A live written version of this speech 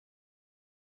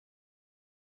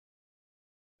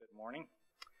Good morning.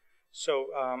 So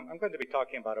I'm going to be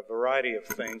talking about a variety of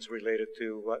things related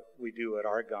to what we do at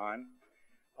Argonne.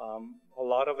 A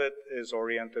lot of it is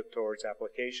oriented towards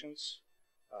applications.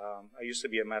 I used to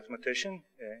be a mathematician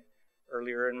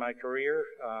earlier in my career,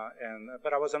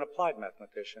 but I was an applied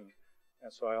mathematician,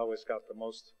 and so I always got the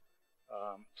most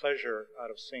pleasure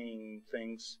out of seeing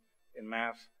things in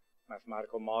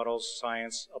mathematical models,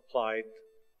 science applied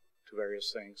to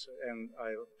various things, and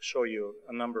I'll show you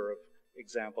a number of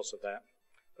examples of that.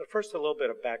 But first, a little bit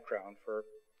of background.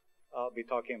 I'll be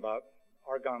talking about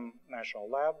Argonne National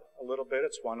Lab a little bit.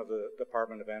 It's one of the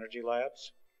Department of Energy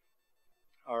labs.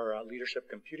 Our Leadership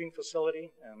Computing Facility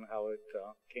and how it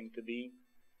came to be,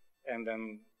 and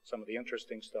then some of the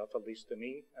interesting stuff, at least to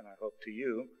me, and I hope to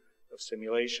you, of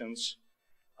simulations.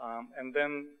 And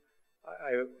then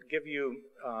I give you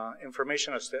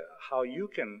information as to how you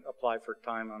can apply for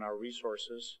time on our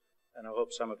resources, and I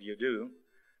hope some of you do,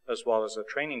 as well as a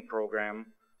training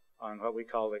program on what we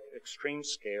call extreme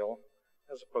scale,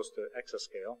 as opposed to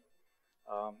exascale,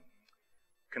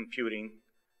 computing,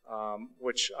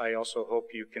 which I also hope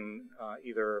you can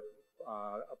either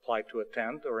apply to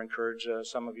attend or encourage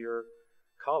some of your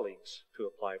colleagues to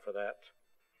apply for that.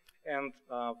 And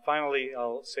finally,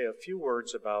 I'll say a few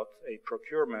words about a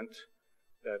procurement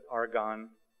that Argonne,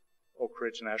 Oak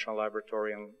Ridge National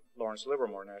Laboratory, and Lawrence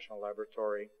Livermore National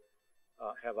Laboratory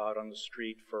have out on the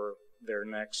street for their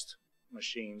next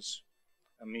machines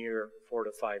a mere 4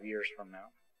 to 5 years from now.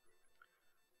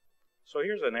 So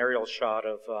here's an aerial shot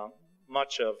of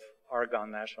much of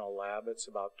Argonne National Lab. It's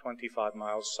about 25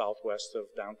 miles southwest of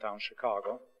downtown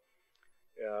Chicago.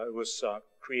 It was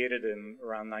created in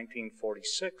around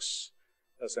 1946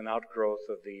 as an outgrowth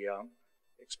of the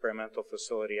experimental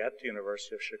facility at the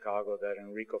University of Chicago that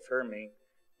Enrico Fermi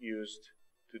used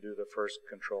to do the first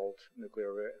controlled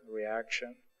nuclear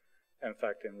reaction. In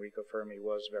fact, Enrico Fermi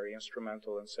was very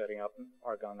instrumental in setting up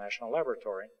Argonne National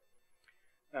Laboratory.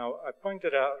 Now, I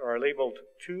pointed out, or I labeled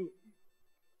two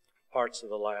parts of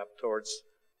the lab towards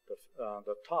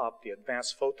the top, the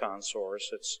advanced photon source.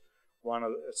 It's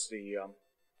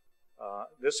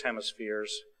this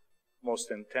hemisphere's most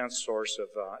intense source of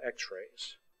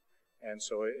X-rays. And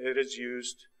so it is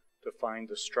used to find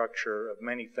the structure of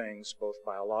many things, both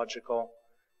biological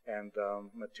and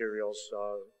materials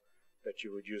that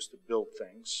you would use to build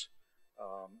things.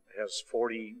 It has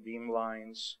 40 beam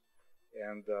lines,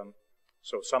 and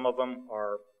so some of them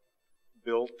are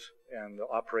built and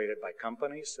operated by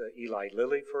companies. Eli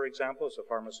Lilly, for example, is a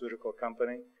pharmaceutical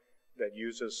company that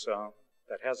uses,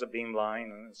 that has a beam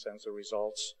line and sends the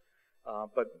results.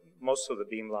 But most of the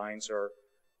beam lines are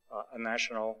a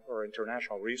national or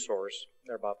international resource.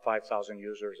 There are about 5,000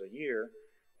 users a year,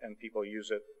 and people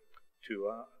use it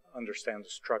to understand the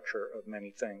structure of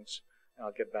many things. And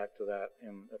I'll get back to that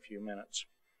in a few minutes.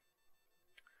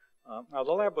 Now,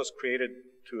 the lab was created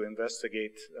to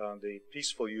investigate the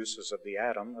peaceful uses of the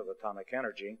atom, of atomic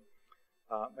energy,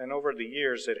 and over the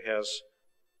years it has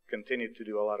continued to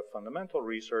do a lot of fundamental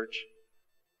research,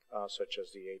 such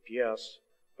as the APS,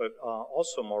 but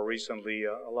also more recently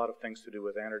a lot of things to do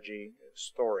with energy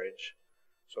storage.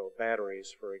 So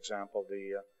batteries, for example,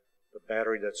 the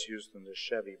battery that's used in the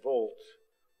Chevy Volt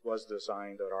was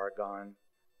designed at Argonne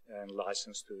and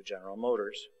licensed to General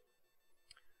Motors.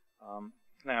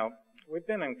 Now, we've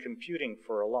been in computing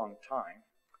for a long time.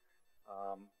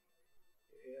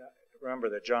 Remember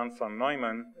that John von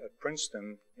Neumann at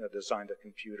Princeton designed a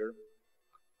computer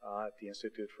at the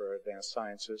Institute for Advanced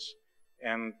Sciences,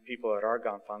 and people at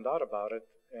Argonne found out about it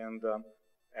and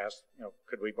asked,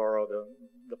 could we borrow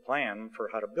the plan for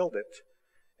how to build it?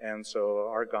 And so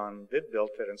Argonne did build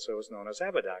it, and so it was known as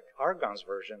ABADAC, Argonne's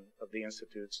version of the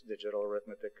Institute's digital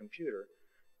arithmetic computer.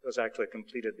 It was actually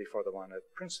completed before the one at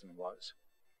Princeton was.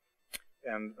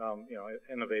 And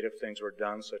innovative things were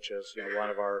done, such as one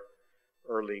of our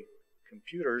early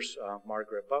computers,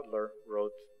 Margaret Butler,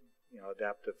 wrote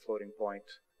adaptive floating point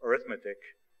arithmetic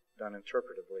done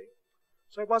interpretively.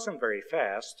 So it wasn't very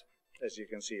fast, as you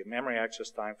can see. Memory access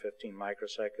time 15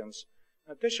 microseconds.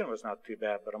 Addition was not too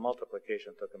bad, but a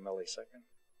multiplication took a millisecond.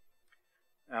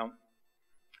 Now,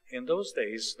 in those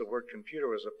days, the word computer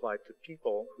was applied to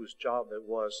people whose job it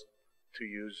was to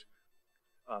use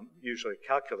usually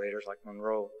calculators like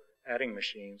Monroe adding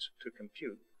machines to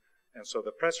compute. And so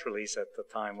the press release at the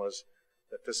time was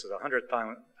that this is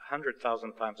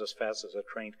 100,000 times as fast as a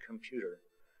trained computer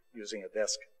using a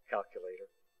desk calculator.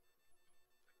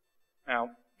 Now,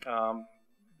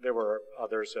 there were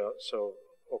others, so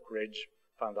Oak Ridge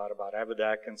found out about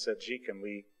ABADAC and said, gee, can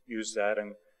we use that?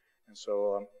 And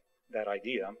so that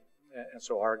idea. And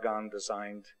so Argonne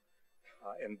designed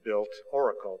and built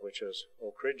Oracle, which is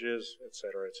Oak Ridge's, et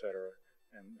cetera,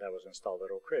 and that was installed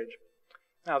at Oak Ridge.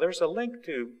 Now, there's a link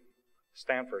to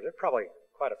Stanford. There are probably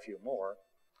quite a few more,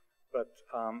 but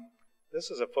this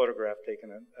is a photograph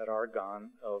taken at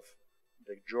Argonne of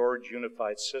the George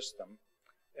Unified System,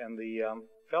 and the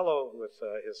fellow with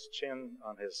his chin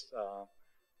on his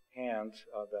hand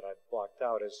that I blocked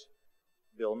out is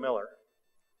Bill Miller.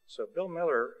 So Bill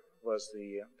Miller was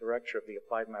the director of the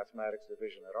Applied Mathematics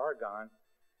Division at Argonne,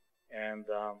 and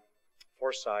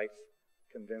Forsyth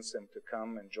convinced him to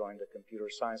come and join the computer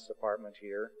science department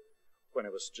here when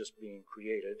it was just being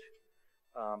created.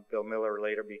 Bill Miller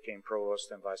later became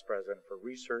provost and vice president for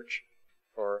research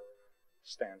for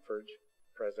Stanford,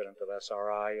 president of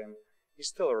SRI, and he's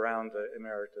still around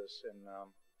emeritus in, I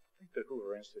think, the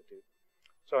Hoover Institute.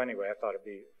 So anyway, I thought it'd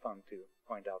be fun to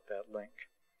point out that link.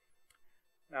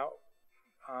 Now,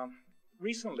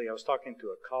 recently I was talking to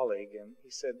a colleague, and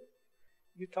he said,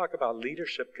 you talk about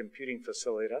Leadership Computing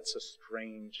Facility, that's a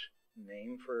strange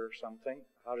name for something.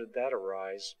 How did that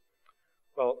arise?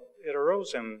 Well, it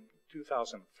arose in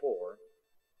 2004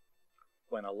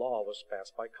 when a law was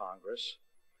passed by Congress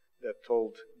that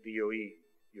told DOE,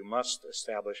 you must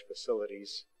establish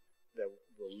facilities that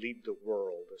will lead the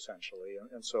world, essentially.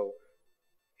 And so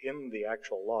in the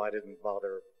actual law, I didn't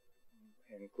bother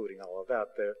including all of that.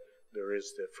 There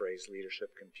is the phrase leadership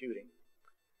computing.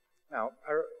 Now,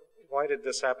 why did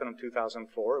this happen in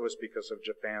 2004? It was because of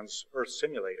Japan's Earth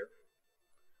simulator,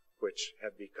 which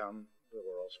had become the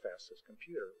world's fastest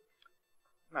computer.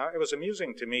 Now, it was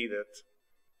amusing to me that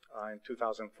in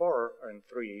 2004 and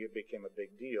 3, it became a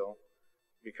big deal,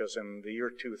 because in the year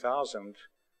 2000,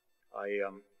 I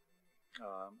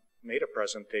made a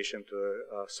presentation to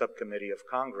a subcommittee of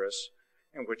Congress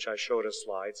in which I showed a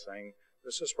slide saying,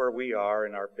 this is where we are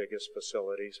in our biggest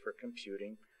facilities for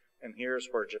computing, and here's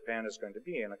where Japan is going to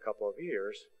be in a couple of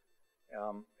years.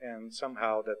 And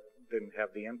somehow that didn't have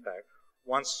the impact.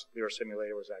 Once the Earth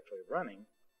simulator was actually running,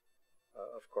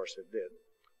 of course it did.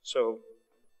 So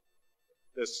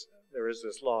there is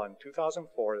this law in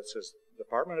 2004 that says the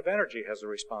Department of Energy has the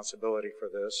responsibility for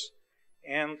this,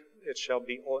 and it shall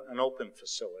be an open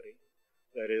facility.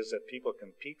 That is, that people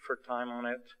compete for time on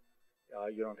it.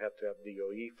 You don't have to have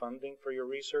DOE funding for your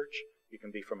research. You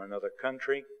can be from another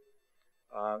country.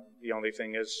 The only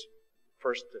thing is,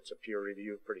 first, it's a peer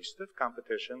review, pretty stiff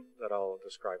competition that I'll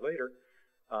describe later.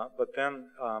 But then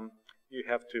you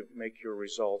have to make your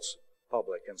results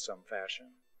public in some fashion.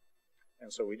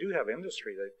 And so we do have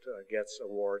industry that gets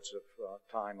awards of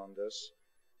time on this.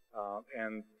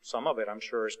 And some of it, I'm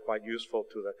sure, is quite useful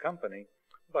to the company.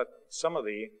 But some of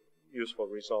the useful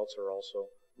results are also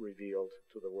revealed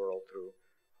to the world through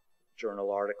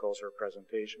journal articles or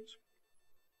presentations.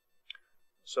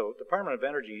 So Department of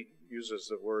Energy uses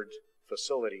the word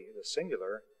facility, the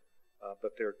singular,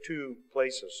 but there are two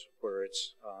places where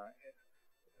it's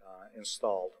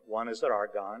installed. One is at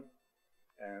Argonne,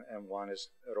 and one is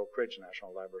at Oak Ridge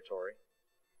National Laboratory.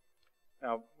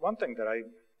 Now, one thing that I,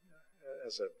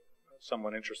 as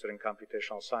someone interested in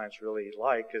computational science, really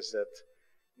like is that,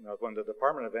 you know, when the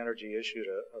Department of Energy issued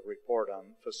a report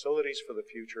on facilities for the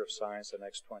future of science the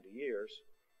next 20 years,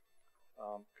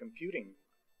 computing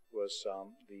was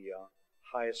the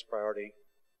highest priority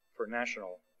for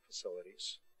national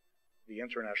facilities. The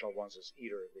international ones is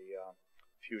ITER, the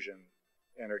fusion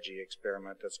energy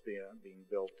experiment that's being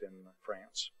built in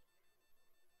France.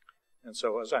 And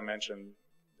so, as I mentioned,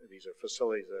 these are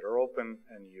facilities that are open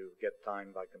and you get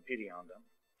time by competing on them.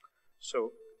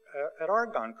 So at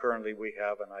Argonne currently we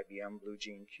have an IBM Blue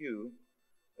Gene Q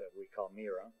that we call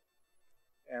Mira.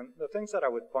 And the things that I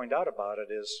would point out about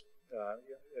it is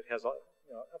it has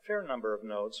a fair number of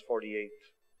nodes,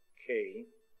 48K.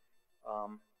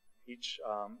 Each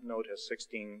node has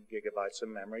 16 gigabytes of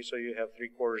memory, so you have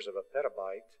 3/4 of a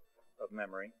petabyte of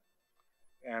memory.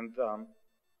 And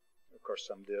of course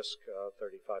some disk,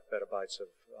 35 petabytes of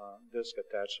disk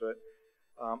attached to it.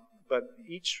 But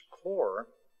each core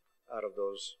out of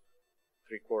those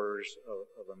 3/4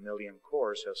 of a million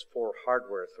cores has 4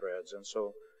 hardware threads. And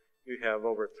so you have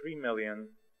over 3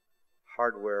 million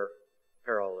hardware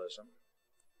parallelism.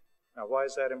 Now, why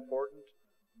is that important?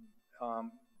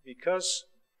 Because,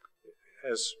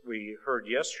 as we heard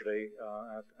yesterday,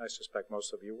 I suspect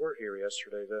most of you were here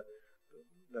yesterday,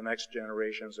 the next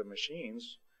generations of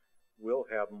machines will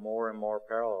have more and more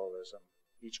parallelism.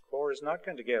 Each core is not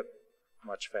going to get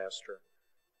much faster.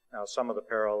 Now, some of the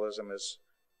parallelism is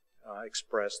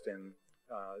expressed in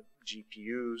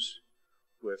GPUs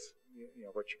with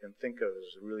what you can think of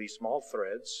as really small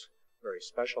threads, very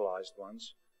specialized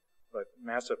ones, but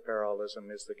massive parallelism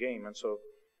is the game. And so,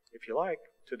 if you like,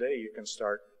 today you can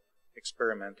start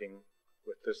experimenting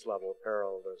with this level of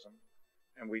parallelism.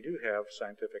 And we do have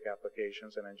scientific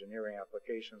applications and engineering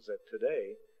applications that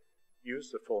today use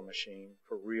the full machine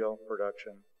for real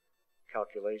production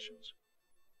calculations.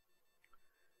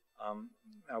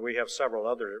 Now we have several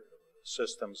other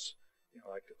systems,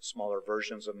 like smaller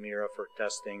versions of Mira for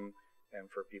testing and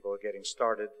for people getting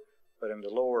started. But in the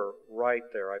lower right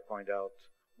there, I point out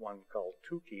one called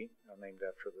Tukey, named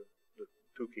after the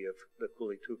Tukey of the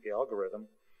Cooley-Tukey algorithm.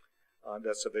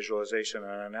 That's a visualization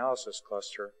and analysis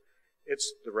cluster.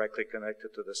 It's directly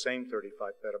connected to the same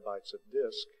 35 petabytes of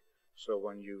disk. So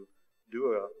when you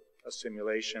do a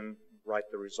simulation, write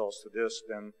the results to disk,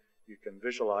 then you can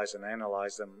visualize and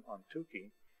analyze them on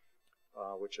Tukey,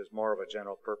 which is more of a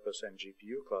general purpose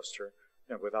NGPU cluster,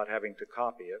 without having to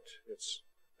copy it. It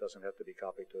doesn't have to be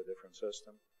copied to a different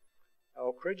system.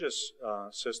 Oak Ridge's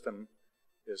system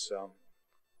is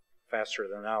faster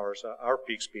than ours. Our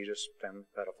peak speed is 10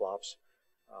 petaflops.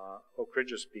 Oak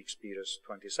Ridge's peak speed is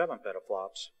 27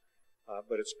 petaflops,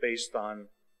 but it's based on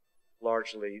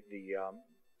largely the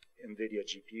NVIDIA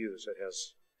GPUs. It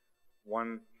has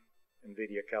one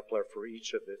NVIDIA Kepler for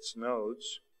each of its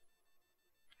nodes.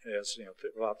 It has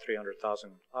about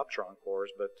 300,000 Optron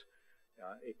cores, but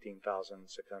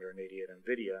 18,688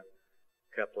 NVIDIA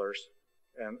Keplers.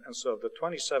 And so the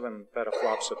 27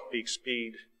 petaflops of peak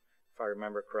speed, if I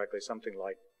remember correctly, something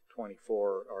like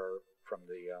 24 are from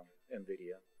the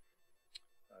NVIDIA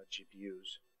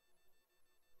GPUs.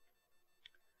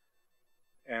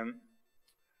 And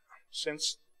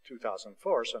since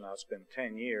 2004, so now it's been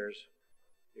 10 years,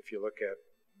 if you look at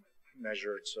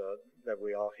measures that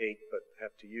we all hate but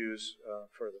have to use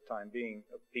for the time being,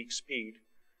 of peak speed,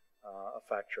 a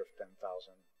factor of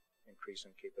 10,000 increase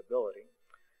in capability.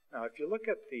 Now, if you look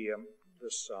at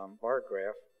this bar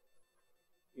graph,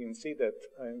 you can see that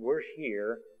we're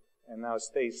here, and now it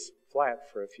stays flat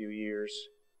for a few years.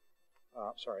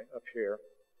 Sorry, up here.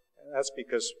 And that's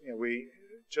because we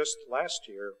just last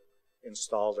year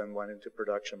installed and went into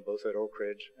production both at Oak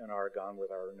Ridge and Argonne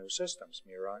with our new systems,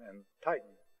 Mira and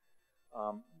Titan.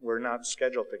 We're not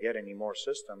scheduled to get any more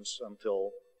systems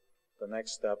until the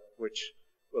next step, which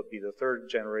will be the third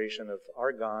generation of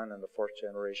Argonne and the fourth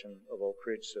generation of Oak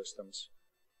Ridge systems.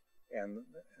 And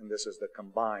this is the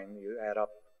combined. You add up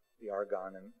the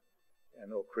Argonne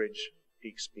and Oak Ridge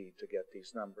peak speed to get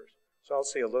these numbers. So I'll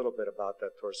say a little bit about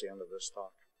that towards the end of this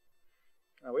talk.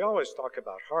 Now, we always talk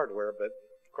about hardware, but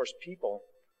of course people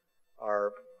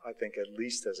are, I think, at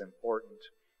least as important.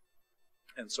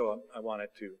 And so I wanted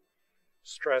to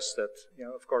stress that,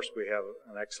 of course we have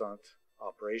an excellent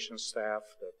operations staff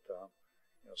that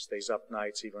stays up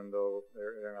nights even though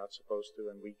they're not supposed to,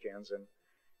 and weekends, and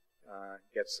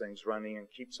gets things running and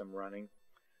keeps them running.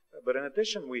 But in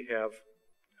addition, we have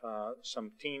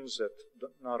some teams that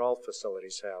not all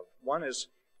facilities have. One is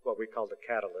what we call the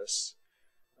catalysts.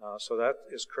 So that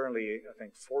is currently, I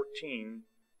think, 14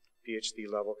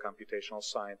 PhD-level computational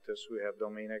scientists who have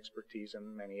domain expertise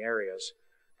in many areas: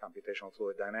 computational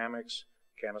fluid dynamics,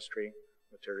 chemistry,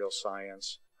 material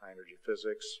science, high-energy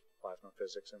physics, plasma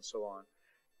physics, and so on.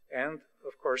 And,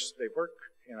 of course, they work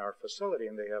in our facility,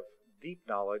 and they have deep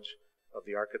knowledge of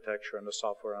the architecture and the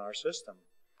software on our system.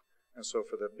 And so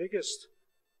for the biggest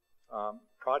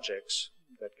projects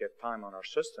that get time on our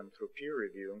system through peer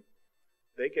review,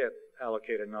 they get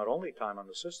allocated not only time on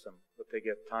the system, but they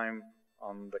get time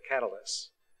on the catalysts.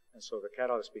 And so the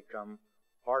catalysts become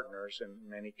partners. In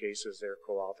many cases, they're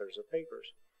co-authors of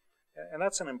papers. And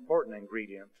that's an important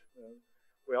ingredient.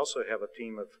 We also have a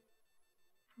team of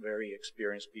very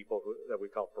experienced people that we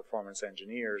call performance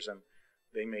engineers, and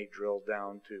they may drill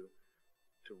down to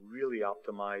really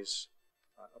optimize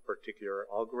a particular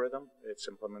algorithm, its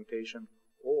implementation,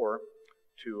 or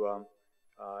to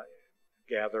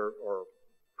gather or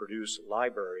produce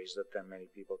libraries that then many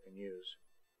people can use.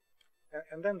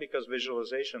 And then, because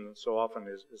visualization so often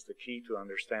is the key to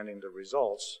understanding the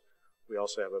results, we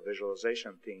also have a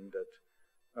visualization team that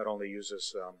not only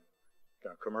uses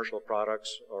commercial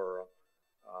products or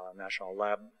national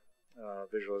lab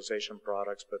visualization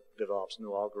products, but develops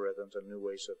new algorithms and new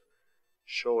ways of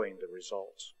showing the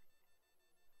results.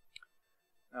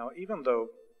 Now, even though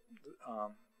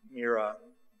Mira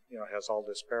has all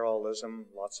this parallelism,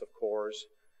 lots of cores,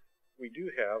 we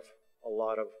do have a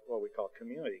lot of what we call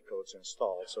community codes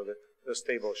installed. So that this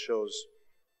table shows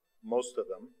most of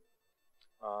them,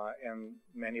 and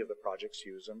many of the projects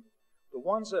use them. The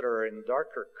ones that are in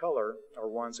darker color are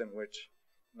ones in which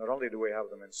not only do we have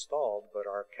them installed, but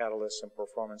our catalysts and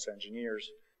performance engineers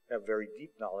have very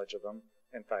deep knowledge of them.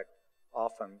 In fact,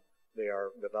 often they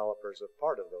are developers of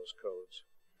part of those codes.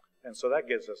 And so that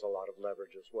gives us a lot of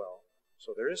leverage as well.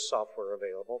 So there is software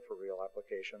available for real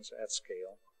applications at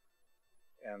scale,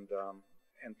 and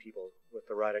people with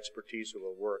the right expertise who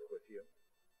will work with you.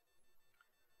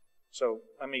 So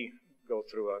let me go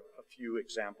through a few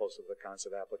examples of the kinds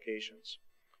of applications.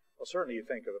 Well, certainly you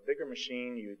think of a bigger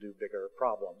machine, you do bigger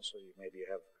problems. So you maybe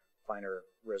have finer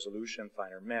resolution,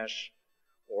 finer mesh,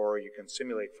 or you can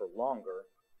simulate for longer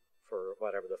for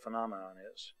whatever the phenomenon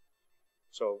is.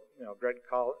 So, Greg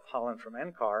Holland from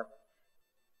NCAR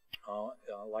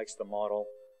likes to model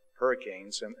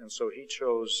hurricanes, and so he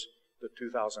chose the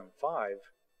 2005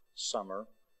 summer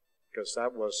because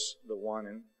that was the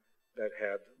one that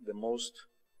had the most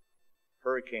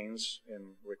hurricanes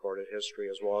in recorded history,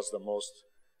 as well as the most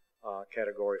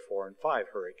Category 4 and 5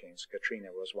 hurricanes. Katrina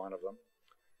was one of them.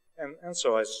 And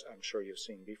so, as I'm sure you've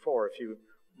seen before, if you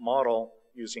model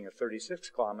using a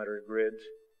 36-kilometer grid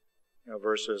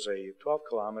versus a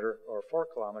 12-kilometer or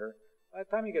 4-kilometer, by the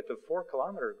time you get to the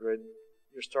 4-kilometer grid,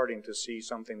 you're starting to see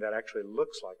something that actually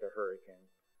looks like a hurricane,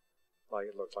 like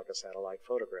it looks like a satellite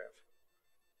photograph.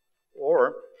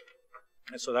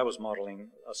 And so that was modeling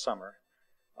a summer.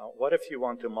 What if you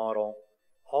want to model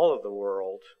all of the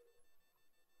world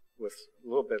with a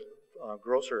little bit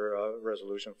grosser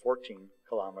resolution, 14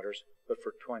 kilometers, but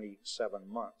for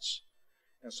 27 months?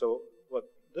 And so what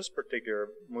this particular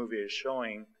movie is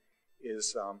showing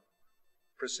is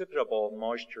precipitable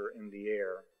moisture in the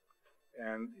air.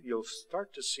 And you'll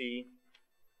start to see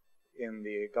in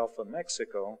the Gulf of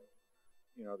Mexico,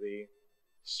 the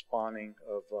spawning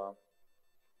of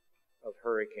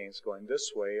hurricanes going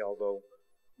this way, although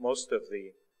most of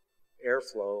the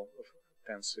airflow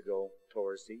tends to go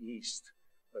towards the east.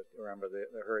 But remember,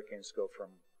 the hurricanes go from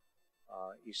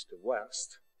east to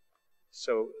west.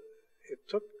 So it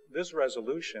took this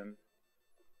resolution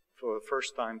for the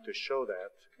first time to show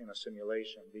that in a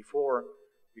simulation. Before,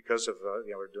 because of,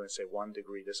 we're doing, say, 1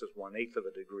 degree, this is 1/8 of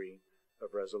a degree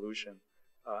of resolution,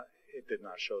 it did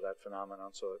not show that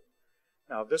phenomenon. So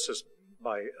now this is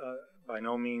by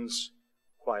no means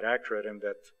quite accurate in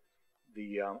that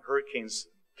the hurricanes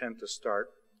tend to start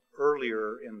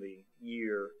earlier in the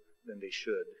year than they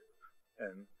should,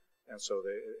 and so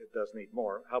it does need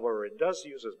more. However, it does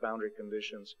use as boundary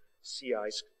conditions sea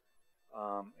ice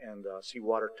and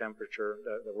seawater temperature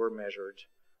that were measured,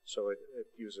 so it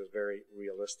uses very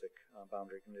realistic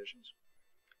boundary conditions.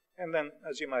 And then,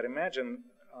 as you might imagine,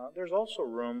 there's also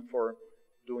room for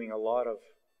doing a lot of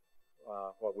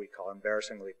what we call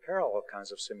embarrassingly parallel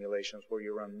kinds of simulations, where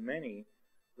you run many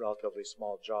relatively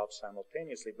small jobs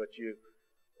simultaneously, but you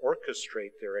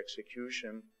orchestrate their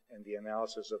execution and the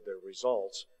analysis of their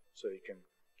results so you can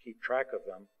keep track of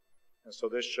them. And so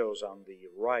this shows on the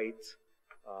right,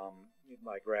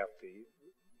 I graphed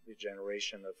the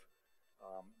generation of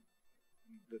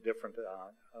the different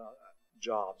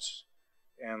jobs,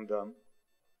 and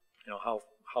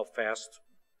how fast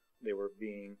they were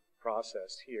being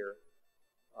processed here,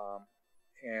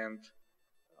 and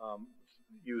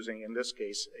using, in this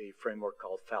case, a framework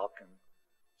called Falcon,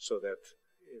 so that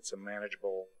it's a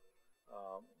manageable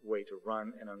way to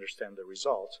run and understand the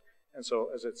results. And so,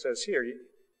 as it says here,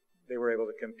 they were able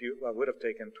to compute what would have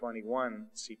taken 21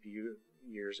 CPU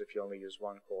years if you only use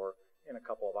one core in a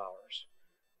couple of hours.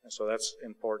 And so that's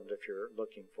important if you're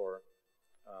looking for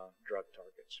drug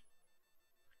targets.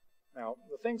 Now,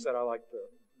 the things that I like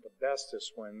the best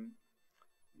is when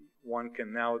one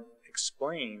can now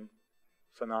explain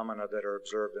phenomena that are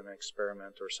observed in an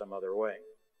experiment or some other way.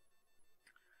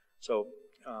 So,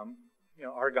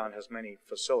 Argonne has many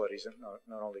facilities,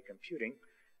 not only computing,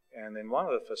 and in one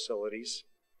of the facilities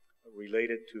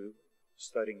related to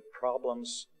studying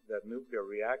problems that nuclear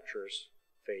reactors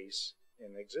face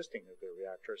in existing nuclear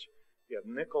reactors, you have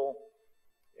nickel,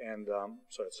 and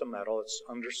so it's a metal, it's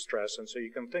under stress, and so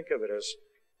you can think of it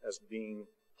as being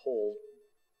pulled,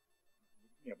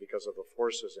 because of the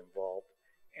forces involved.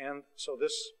 And so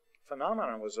this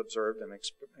phenomenon was observed in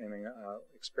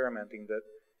experimenting, that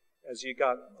as you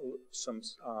got some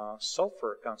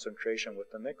sulfur concentration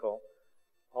with the nickel,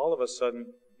 all of a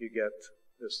sudden you get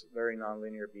this very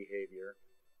nonlinear behavior.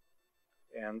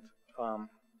 And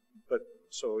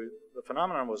so the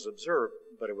phenomenon was observed,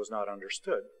 but it was not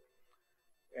understood.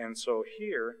 And so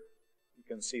here you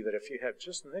can see that if you had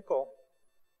just nickel,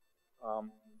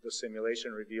 the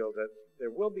simulation revealed that there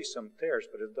will be some tears,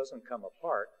 but it doesn't come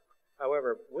apart.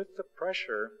 However, with the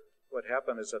pressure, what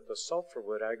happened is that the sulfur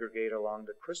would aggregate along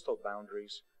the crystal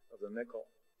boundaries of the nickel.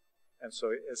 And so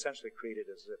it essentially created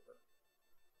a zipper.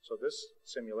 So this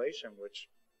simulation, which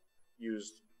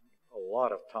used a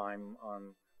lot of time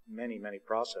on many, many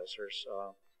processors,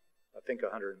 I think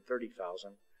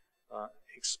 130,000,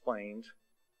 explained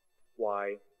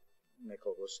why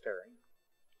nickel was tearing.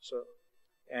 So,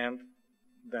 and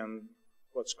then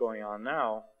what's going on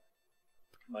now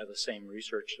by the same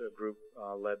research group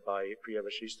led by Priya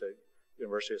Vashishta,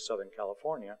 University of Southern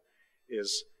California,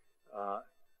 is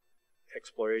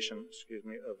exploration,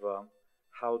 of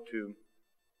how to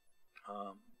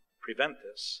prevent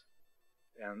this.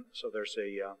 And so there's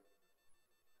a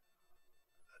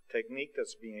technique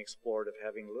that's being explored of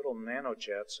having little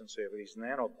nanojets, and so you have these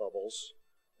nanobubbles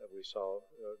that we saw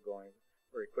going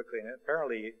very quickly. And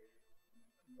apparently,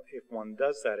 if one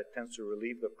does that, it tends to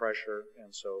relieve the pressure,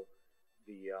 and so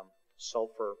the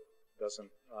sulfur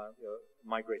doesn't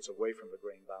migrates away from the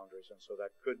grain boundaries, and so that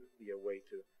could be a way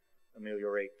to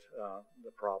ameliorate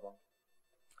the problem.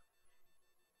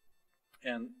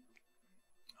 And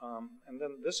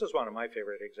then this is one of my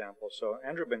favorite examples. So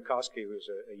Andrew Benkowski, who's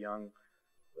a young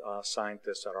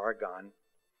scientist at Argonne,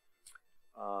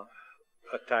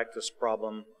 attacked this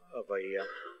problem of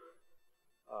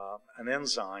an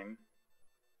enzyme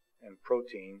and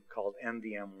protein called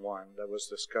NDM1 that was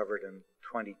discovered in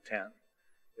 2010.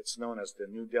 It's known as the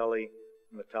New Delhi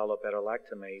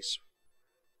metallobeta-lactamase.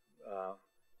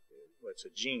 It's a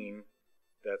gene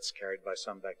that's carried by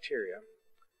some bacteria.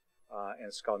 And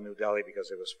it's called New Delhi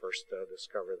because it was first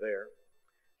discovered there.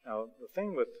 Now, the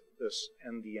thing with this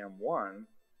NDM1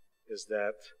 is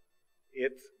that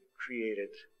it created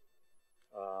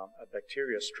a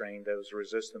bacteria strain that was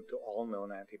resistant to all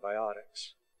known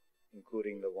antibiotics,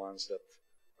 including the ones that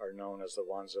are known as the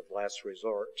ones of last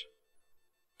resort.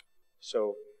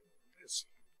 So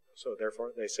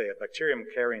therefore, they say a bacterium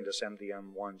carrying this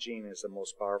NDM1 gene is the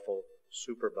most powerful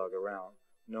superbug around.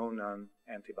 No known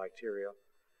antibacterial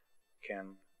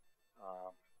can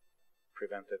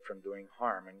prevent it from doing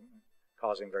harm and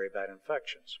causing very bad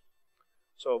infections.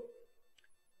 So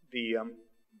the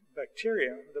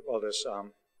bacteria, well, this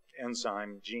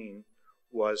enzyme gene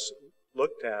was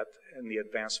looked at in the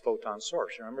advanced photon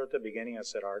source. Remember at the beginning I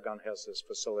said Argonne has this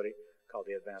facility called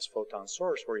the advanced photon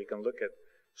source where you can look at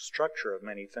structure of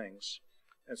many things.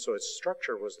 And so its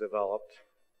structure was developed,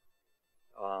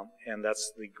 and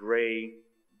that's the gray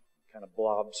kind of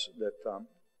blobs that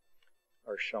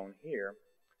are shown here.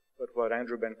 But what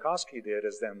Andrew Benkowski did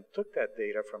is then took that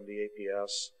data from the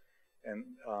APS and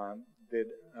did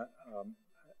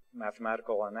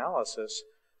mathematical analysis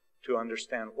to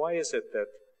understand why is it that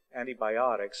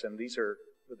antibiotics, and these are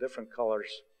the different colors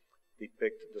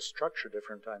depict the structure of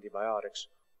different antibiotics,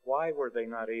 why were they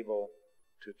not able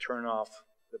to turn off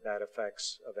the bad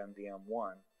effects of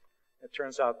NDM1? It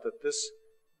turns out that this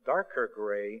darker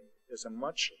gray is a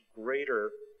much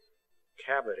greater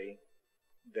cavity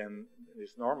than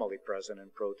is normally present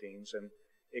in proteins, and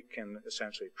it can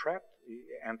essentially trap the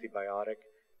antibiotic,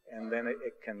 and then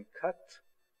it can cut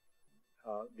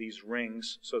these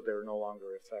rings so they're no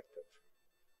longer effective.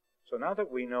 So now that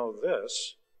we know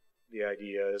this, the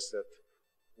idea is that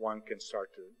one can start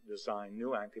to design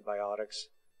new antibiotics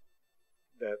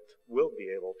that will be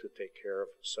able to take care of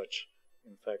such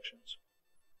infections.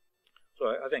 So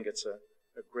I think it's a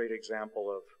great example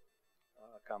of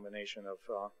a combination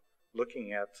of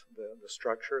looking at the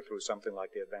structure through something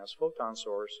like the advanced photon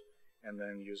source and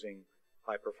then using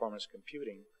high-performance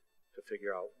computing to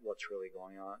figure out what's really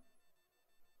going on.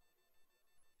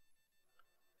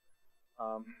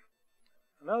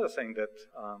 Another thing that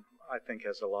I think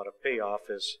has a lot of payoff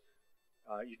is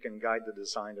you can guide the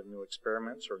design of new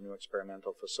experiments or new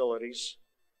experimental facilities,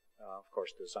 of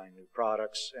course design new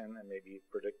products, and maybe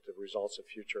predict the results of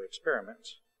future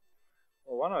experiments.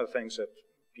 Well, one of the things that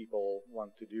people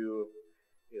want to do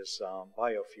is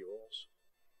biofuels.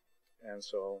 And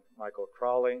so Michael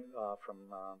Crowley from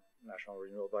National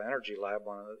Renewable Energy Lab,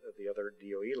 one of the other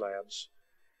DOE labs,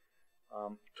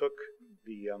 took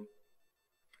the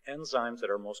enzymes that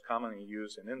are most commonly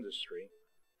used in industry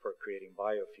for creating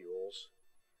biofuels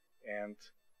and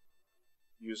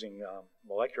using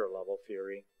molecular level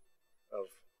theory of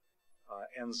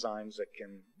enzymes that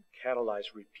can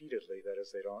catalyze repeatedly, that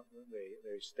is,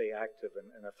 they stay active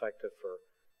and effective for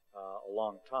a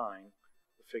long time,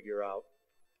 to figure out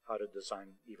how to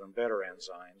design even better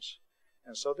enzymes.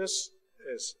 And so this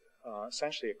is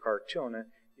essentially a cartoon, and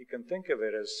you can think of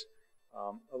it as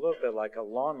a little bit like a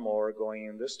lawnmower going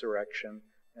in this direction,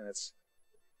 and it's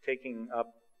taking up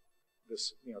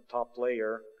this top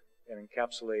layer and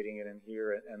encapsulating it in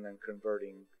here and then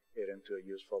converting it into a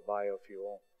useful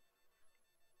biofuel.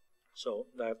 So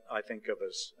that I think of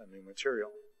as a new material.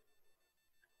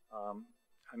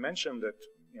 I mentioned that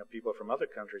people from other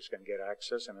countries can get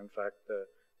access, and in fact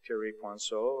Thierry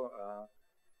Poinceau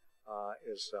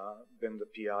has been the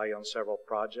PI on several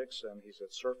projects, and he's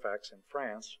at Surfax in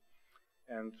France.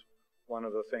 And one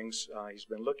of the things he's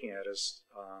been looking at is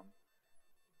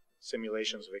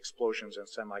simulations of explosions in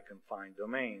semi-confined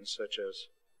domains, such as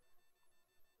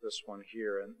this one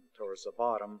here and towards the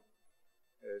bottom.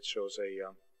 It shows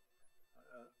an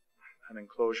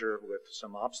enclosure with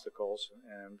some obstacles,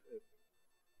 and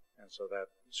so that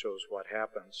shows what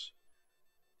happens.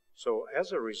 So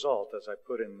as a result, as I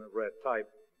put in the red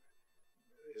type,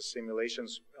 his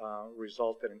simulations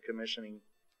resulted in commissioning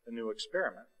a new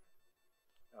experiment,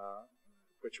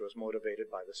 which was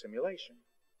motivated by the simulation.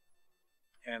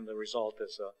 And the result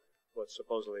is what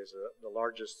supposedly is the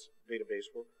largest database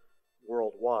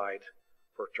worldwide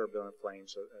for turbulent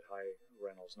flames at high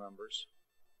Reynolds numbers.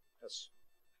 That's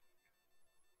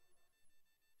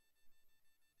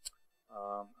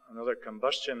another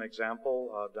combustion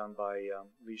example done by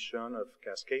Li Shun of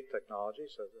Cascade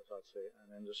Technologies, as I'd say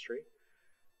an industry,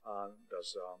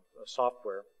 does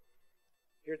software.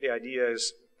 Here the idea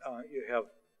is you have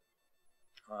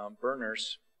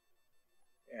burners,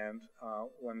 and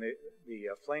when the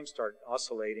flames start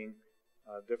oscillating,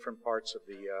 different parts of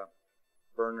the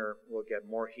burner will get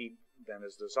more heat than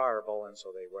is desirable, and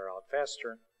so they wear out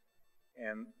faster.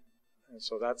 And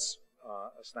so that's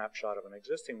a snapshot of an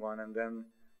existing one. And then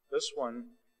this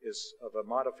one is of a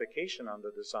modification on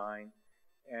the design.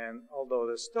 And although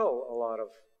there's still a lot of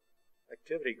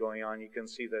activity going on, you can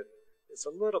see that it's a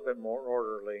little bit more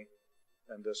orderly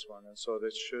than this one. And so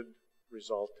this should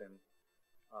result in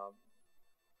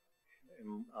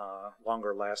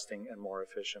longer lasting and more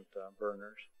efficient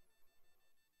burners.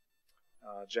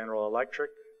 General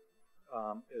Electric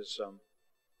is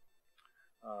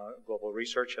Global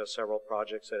Research has several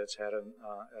projects that it's had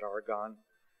at Argonne.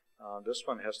 This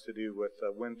one has to do with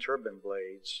wind turbine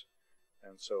blades.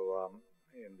 And so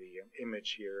in the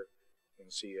image here, you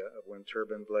can see a wind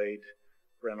turbine blade,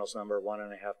 Reynolds number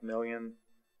 1.5 million,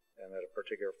 and at a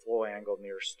particular flow angle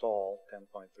near stall,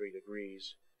 10.3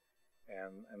 degrees.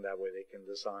 And that way they can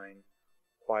design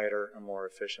quieter and more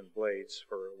efficient blades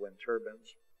for wind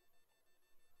turbines.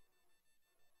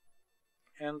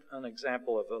 And an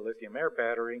example of a lithium-air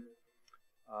battery.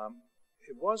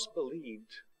 It was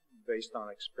believed, based on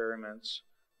experiments,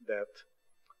 that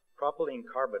propylene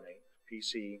carbonate,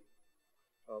 PC,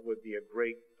 would be a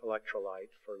great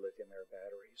electrolyte for lithium-air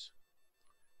batteries.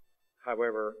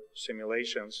 However,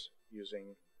 simulations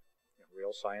using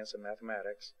real science and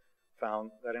mathematics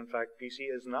found that, in fact,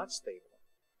 PC is not stable.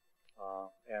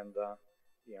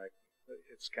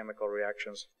 Its chemical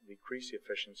reactions decrease the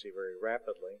efficiency very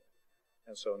rapidly.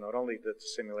 And so not only did the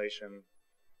simulation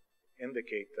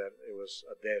indicate that it was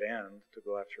a dead end to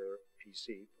go after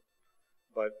PC,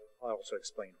 but I also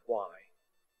explained why.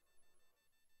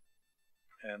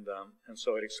 And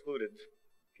so it excluded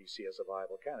PC as a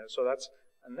viable candidate. So that's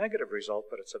a negative result,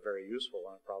 but it's a very useful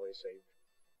one. It probably saved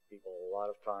people a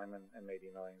lot of time and maybe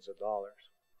millions of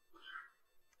dollars.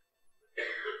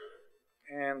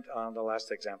 And the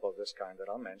last example of this kind that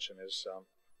I'll mention is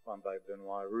one by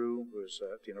Benoit Roux, who's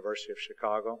at the University of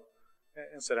Chicago.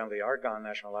 Incidentally, Argonne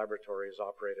National Laboratory is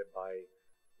operated by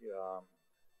a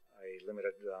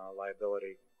limited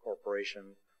liability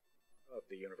corporation of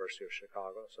the University of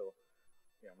Chicago. So,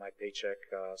 my paycheck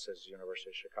says University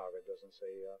of Chicago. It doesn't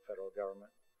say federal government.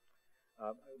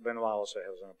 Benoit also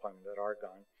has an appointment at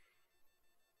Argonne.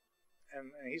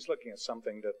 And he's looking at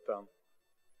something that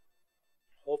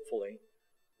hopefully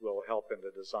will help in the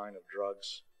design of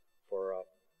drugs for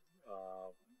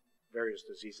various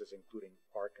diseases, including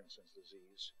Parkinson's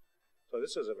disease. So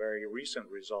this is a very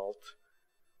recent result,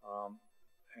 and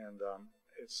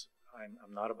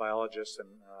I'm not a biologist,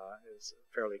 and it's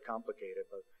fairly complicated.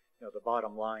 But the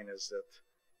bottom line is that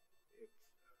it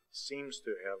seems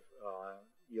to have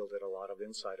yielded a lot of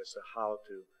insight as to how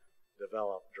to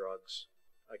develop drugs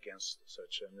against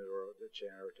such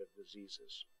neurodegenerative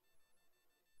diseases.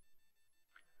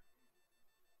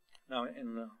 Now,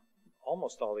 in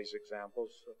almost all these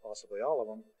examples, possibly all of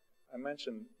them, I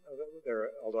mentioned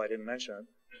there, although I didn't mention it,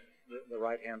 the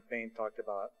right-hand pane talked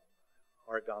about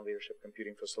Argonne Leadership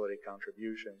Computing Facility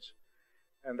contributions,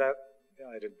 and that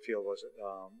I didn't feel was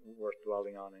worth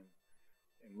dwelling on in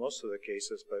most of the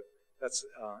cases, but that's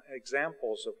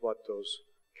examples of what those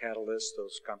catalysts,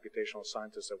 those computational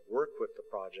scientists that work with the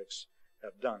projects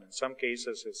have done. In some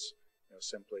cases, it's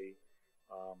simply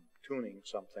tuning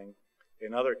something.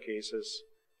 In other cases,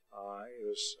 it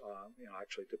was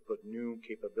actually to put new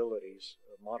capabilities,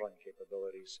 modeling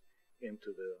capabilities,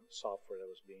 into the software that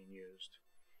was being used,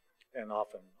 and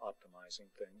often optimizing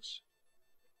things.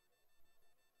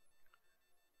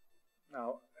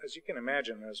 Now, as you can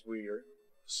imagine, as we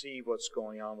see what's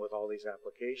going on with all these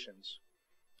applications,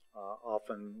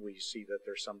 often we see that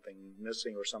there's something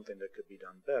missing or something that could be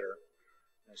done better.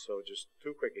 And so just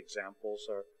two quick examples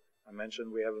are I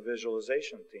mentioned we have a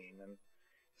visualization team, and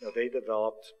they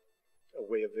developed a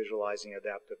way of visualizing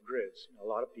adaptive grids. A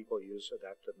lot of people use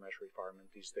adaptive mesh refarming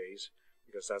these days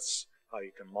because that's how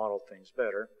you can model things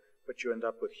better, but you end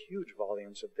up with huge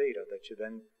volumes of data that you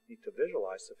then need to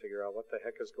visualize to figure out what the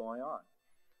heck is going on.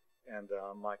 And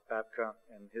Mike Babka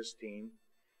and his team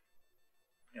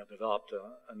developed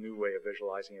a new way of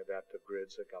visualizing adaptive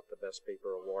grids that got the Best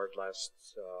Paper Award last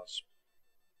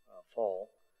fall,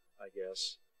 I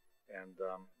guess. And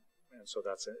so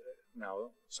that's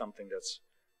now something that's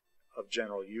of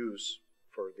general use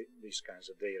for these kinds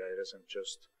of data. It isn't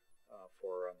just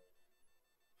for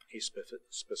a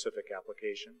specific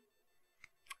application.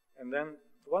 And then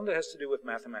one that has to do with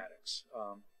mathematics.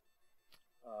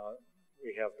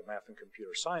 We have the Math and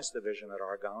Computer Science division at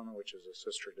Argonne, which is a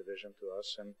sister division to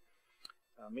us, and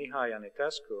Mihai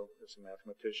Anitescu is a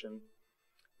mathematician,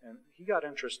 and he got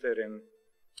interested in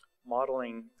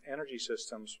modeling energy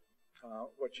systems.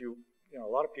 A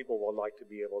lot of people would like to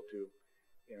be able to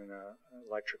in an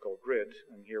electrical grid,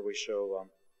 and here we show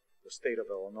the state of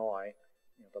Illinois.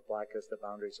 The black is the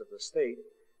boundaries of the state,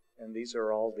 and these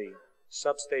are all the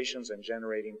substations and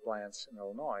generating plants in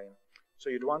Illinois. So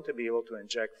you'd want to be able to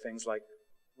inject things like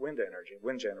wind energy,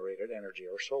 wind-generated energy,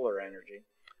 or solar energy.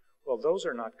 Well, those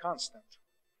are not constant.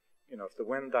 If the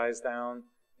wind dies down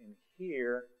in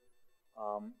here,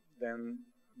 then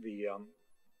the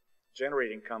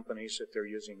generating companies, if they're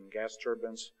using gas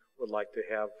turbines, would like to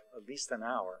have at least an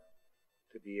hour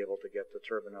to be able to get the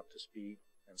turbine up to speed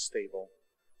and stable.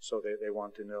 So they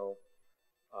want to know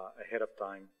ahead of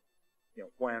time,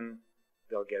 when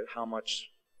they'll get how much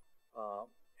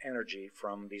energy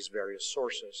from these various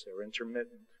sources. They're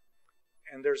intermittent.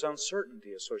 And there's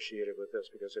uncertainty associated with this,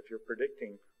 because if you're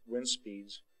predicting wind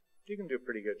speeds, you can do a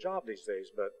pretty good job these days,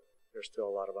 but there's still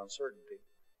a lot of uncertainty.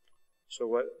 So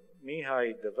what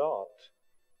Mihai developed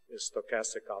is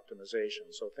stochastic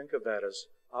optimization. So think of that as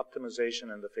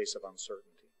optimization in the face of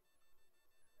uncertainty.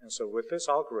 And so with this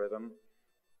algorithm,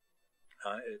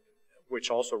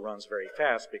 which also runs very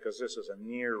fast because this is a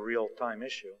near real-time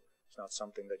issue, it's not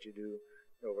something that you do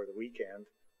over the weekend.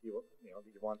 You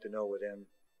want to know within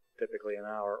typically an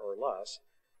hour or less.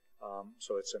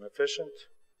 So it's an efficient,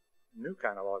 new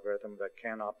kind of algorithm that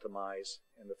can optimize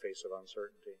in the face of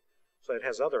uncertainty. So it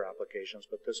has other applications,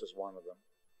 but this is one of them.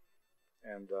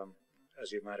 And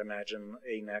as you might imagine,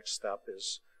 a next step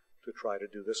is to try to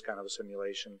do this kind of a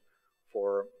simulation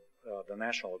for the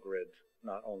national grid,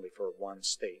 not only for one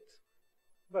state,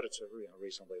 but it's a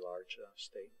reasonably large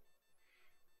state.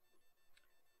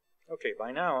 Okay,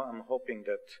 by now I'm hoping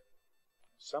that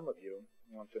some of you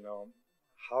want to know,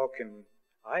 how can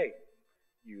I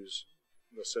use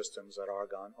the systems at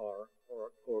Argonne or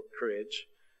Oak Ridge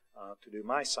to do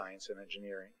my science and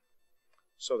engineering?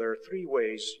 So there are three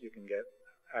ways you can get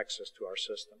access to our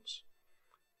systems.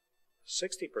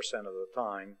 60% of the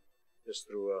time is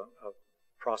through a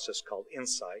process called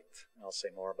Insight. I'll say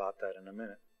more about that in a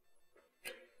minute.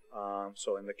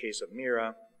 So in the case of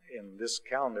Mira, in this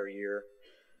calendar year,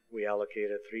 we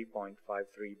allocated 3.53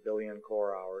 billion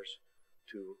core hours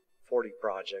to 40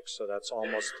 projects, so that's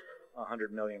almost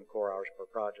 100 million core hours per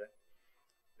project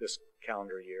this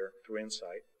calendar year through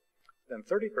Insight. Then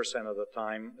 30% of the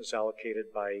time is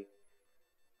allocated by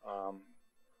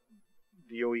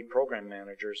DOE program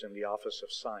managers in the Office of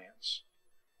Science.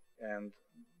 And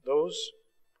those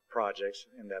projects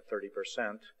in that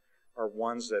 30% are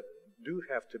ones that do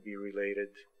have to be related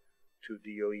to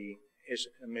DOE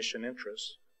mission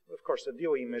interests. Of course, the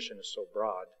DOE mission is so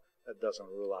broad that doesn't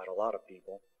rule out a lot of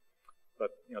people.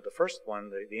 But the first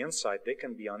one, the Insight, they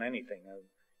can be on anything. And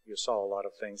you saw a lot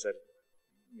of things that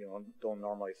don't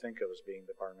normally think of as being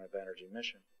Department of Energy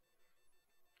mission.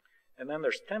 And then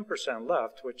there's 10%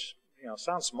 left, which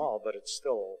sounds small, but it's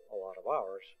still a lot of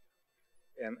hours.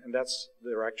 And that's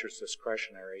the director's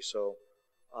discretionary. So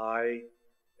I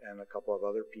and a couple of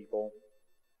other people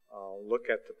look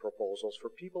at the proposals for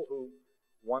people who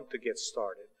want to get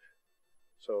started.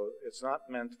 So it's not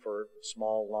meant for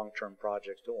small long-term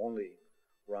projects to only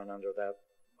run under that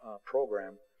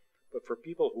program, but for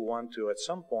people who want to at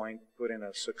some point put in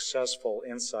a successful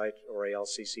Insight or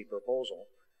ALCC proposal.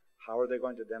 How are they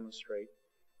going to demonstrate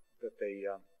that they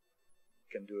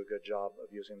can do a good job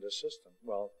of using this system?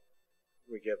 Well,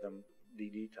 we give them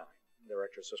DD time,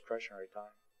 director's discretionary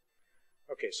time.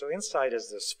 Okay, so Insight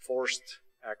is this forced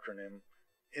acronym,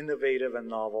 innovative and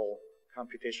novel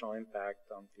computational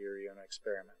impact on theory and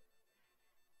experiment.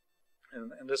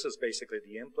 And this is basically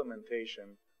the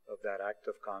implementation of that Act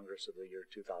of Congress of the year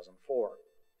 2004.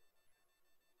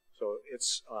 So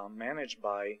it's managed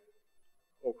by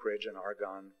Oak Ridge and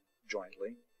Argonne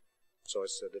jointly. So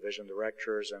it's the division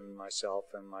directors and myself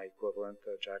and my equivalent,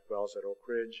 Jack Wells at Oak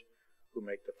Ridge, who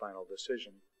make the final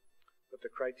decision. But the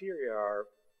criteria are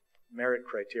merit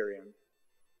criterion.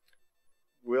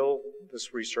 Will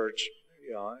this research,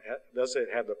 does it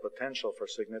have the potential for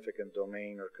significant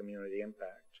domain or community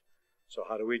impact? So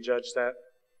how do we judge that?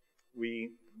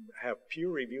 We have peer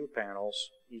review panels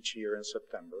each year in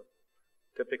September,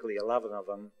 typically 11 of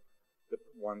them,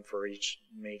 one for each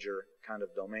major kind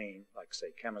of domain, like say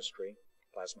chemistry,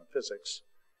 plasma physics.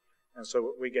 And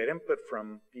so we get input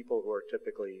from people who are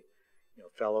typically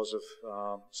fellows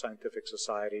of scientific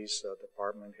societies,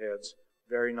 department heads,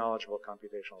 very knowledgeable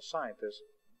computational scientists.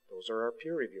 Those are our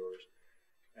peer reviewers.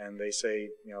 And they say,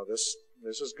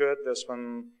 this is good, this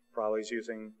one probably is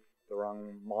using the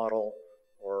wrong model,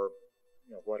 or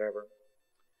whatever.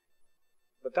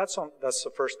 But that's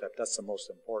the first step. That's the most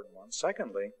important one.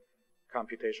 Secondly,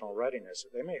 computational readiness.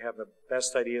 They may have the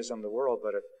best ideas in the world,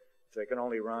 but if they can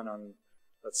only run on,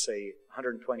 let's say,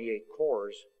 128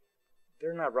 cores,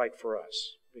 they're not right for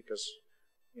us, because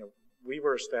we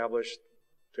were established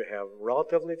to have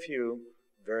relatively few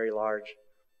very large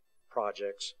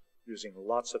projects using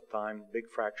lots of time, big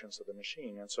fractions of the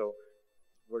machine, and so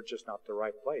we're just not the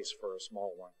right place for a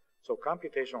small one. So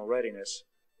computational readiness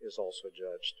is also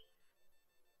judged.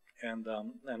 And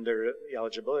the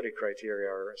eligibility criteria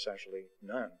are essentially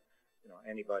none.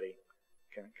 Anybody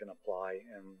can apply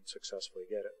and successfully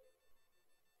get it.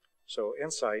 So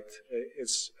InSight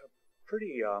is a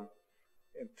pretty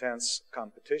intense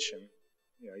competition.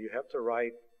 You have to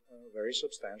write a very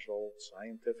substantial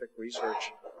scientific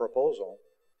research proposal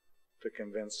to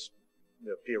convince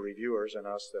the peer reviewers and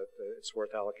us that it's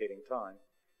worth allocating time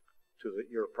to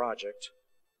your project.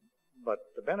 But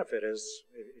the benefit is,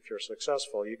 if you're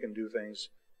successful, you can do things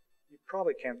you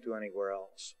probably can't do anywhere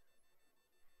else.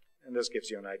 And this gives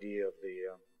you an idea of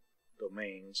the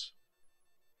domains.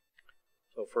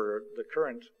 So for the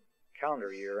current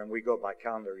calendar year, and we go by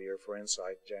calendar year for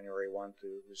InSight, January 1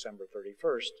 to December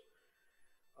 31st,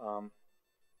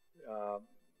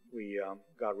 we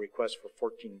got requests for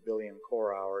 14 billion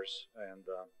core hours, and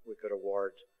we could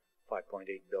award 5.8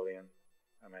 billion.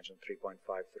 I mentioned 3.53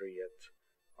 at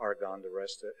Argonne, the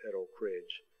rest at Oak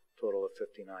Ridge, total of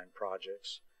 59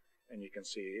 projects. And you can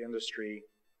see industry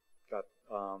got,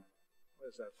 what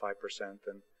is that, 5%,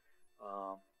 and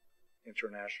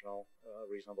international,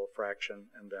 reasonable fraction.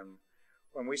 And then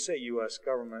when we say U.S.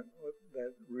 government,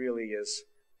 that really is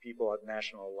people at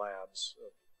national labs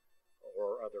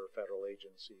or other federal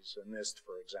agencies. NIST,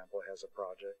 for example, has a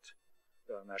project,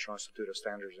 the National Institute of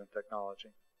Standards and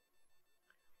Technology.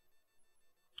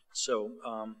 So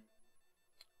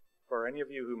for any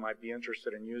of you who might be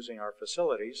interested in using our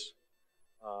facilities,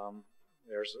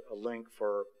 there's a link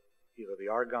for either the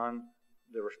Argonne,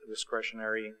 the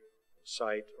discretionary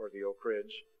site, or the Oak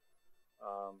Ridge.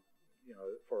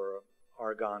 For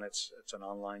Argonne, it's an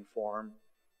online form,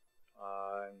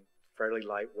 and fairly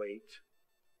lightweight,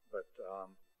 but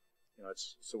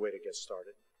it's a way to get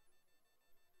started.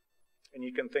 And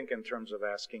you can think in terms of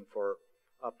asking for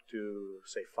up to,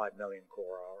 say, 5 million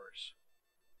core hours.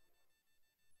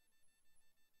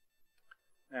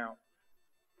 Now,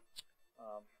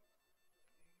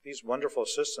 these wonderful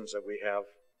systems that we have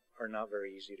are not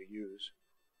very easy to use.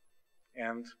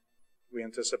 And we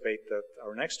anticipate that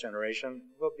our next generation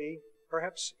will be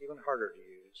perhaps even harder to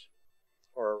use,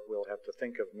 or we'll have to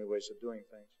think of new ways of doing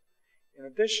things. In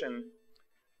addition,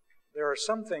 there are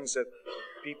some things that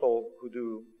people who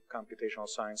do computational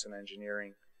science and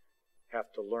engineering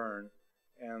have to learn,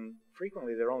 and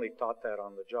frequently they're only taught that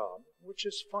on the job, which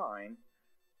is fine,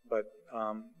 but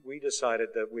we decided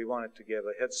that we wanted to give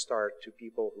a head start to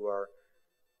people who are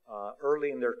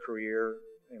early in their career,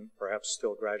 and perhaps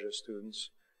still graduate students,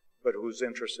 but whose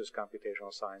interest is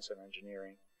computational science and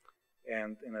engineering.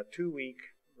 And in a 2-week,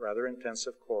 rather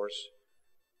intensive course,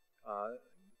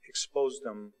 exposed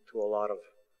them to a lot of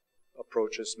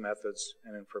approaches, methods,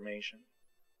 and information.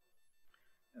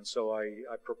 And so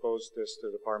I proposed this to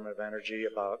the Department of Energy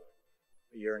about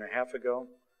a year and a half ago.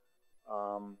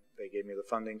 They gave me the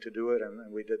funding to do it,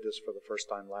 and we did this for the first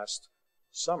time last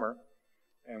summer.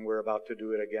 And we're about to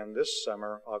do it again this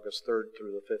summer, August 3rd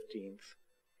through the 15th.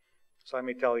 So let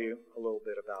me tell you a little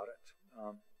bit about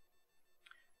it.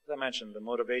 As I mentioned, the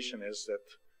motivation is that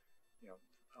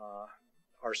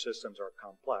our systems are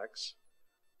complex.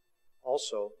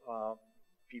 Also,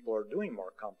 people are doing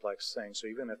more complex things. So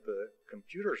even if the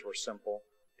computers were simple,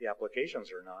 the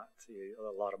applications are not.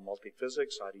 A lot of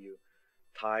multiphysics. How do you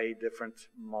tie different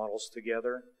models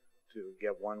together to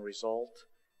get one result?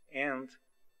 And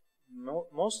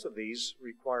most of these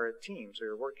require a team. So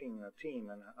you're working in a team,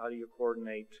 and how do you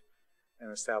coordinate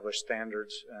and establish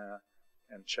standards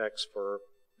and checks for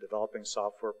developing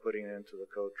software, putting it into the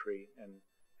code tree, and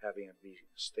having it be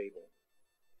stable.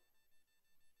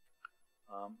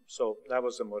 So that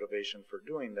was the motivation for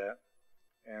doing that.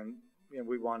 And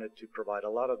we wanted to provide a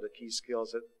lot of the key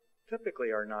skills that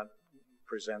typically are not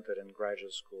presented in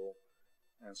graduate school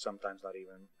and sometimes not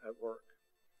even at work.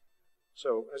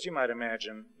 So as you might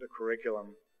imagine, the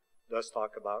curriculum does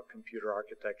talk about computer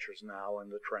architectures now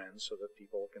and the trends so that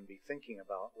people can be thinking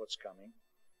about what's coming.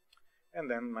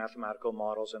 And then mathematical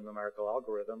models and numerical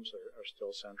algorithms are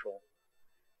still central.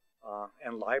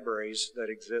 And libraries that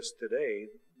exist today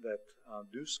that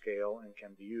do scale and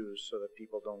can be used so that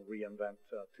people don't reinvent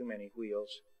too many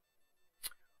wheels.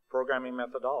 Programming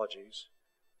methodologies.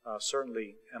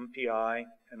 Certainly MPI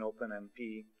and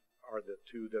OpenMP are the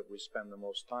two that we spend the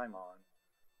most time on,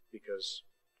 because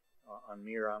on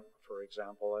Mira, for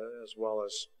example, as well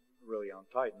as really on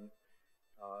Titan,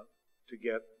 to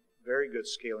get very good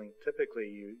scaling, typically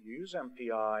you use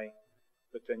MPI,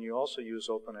 but then you also use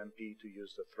OpenMP to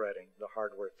use the threading, the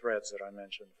hardware threads that I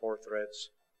mentioned, 4 threads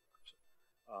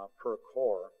per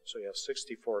core, so you have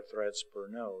 64 threads per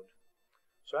node.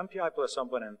 So MPI plus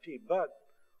OpenMP, but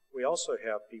we also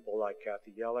have people like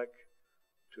Kathy Yellick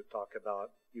to talk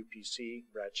about UPC,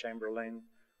 Brad Chamberlain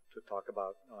to talk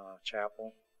about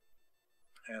Chapel,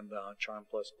 and Charm++,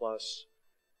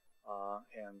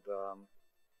 and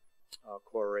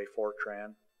CoreArray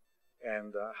Fortran,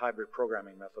 and hybrid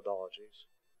programming methodologies.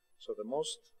 So the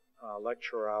most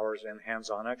lecture hours and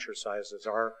hands-on exercises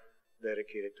are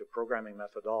dedicated to programming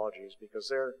methodologies,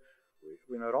 because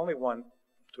we not only want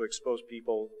to expose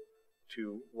people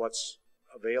to what's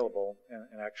available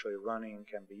and actually running and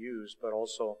can be used, but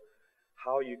also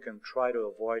how you can try to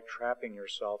avoid trapping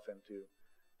yourself into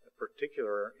a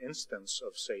particular instance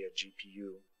of, say, a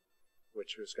GPU,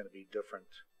 which is going to be different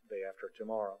day after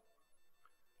tomorrow.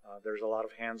 There's a lot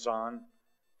of hands-on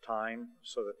time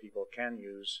so that people can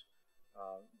use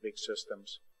big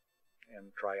systems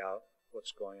and try out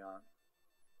what's going on.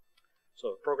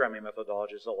 So programming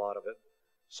methodology is a lot of it.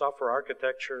 Software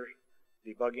architecture,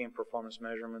 debugging, performance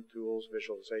measurement tools,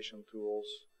 visualization tools,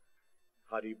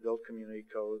 how do you build community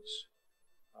codes?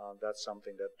 That's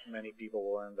something that many people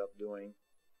will end up doing.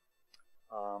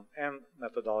 And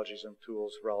methodologies and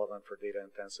tools relevant for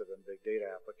data-intensive and big data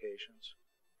applications.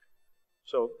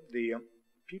 So the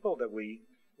people that we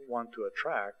want to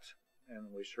attract, and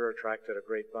we sure attracted a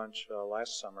great bunch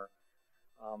last summer,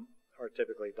 are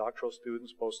typically doctoral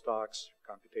students, postdocs,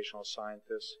 computational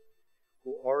scientists,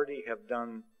 who already have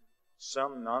done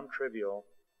some non-trivial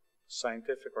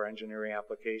scientific or engineering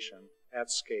application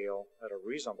at scale, at a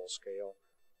reasonable scale,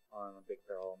 on a big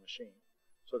parallel machine.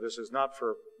 So this is not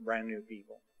for brand new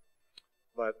people.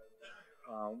 But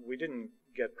we didn't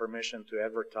get permission to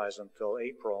advertise until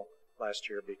April last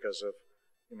year because of,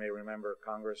 you may remember,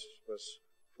 Congress was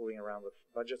fooling around with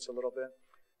budgets a little bit.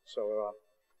 So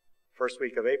first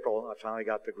week of April, I finally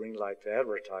got the green light to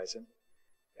advertise it.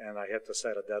 And I had to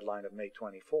set a deadline of May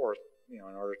 24th, in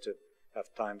order to have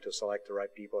time to select the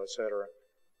right people, etc.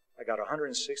 I got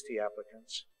 160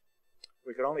 applicants.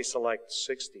 We could only select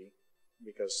 60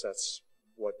 because that's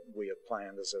what we had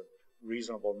planned as a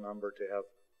reasonable number to have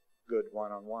good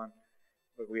one-on-one.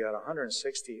 But we had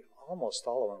 160, almost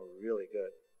all of them were really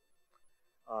good.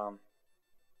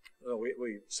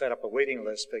 We set up a waiting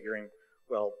list figuring,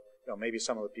 well, maybe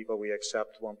some of the people we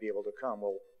accept won't be able to come.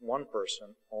 Well, one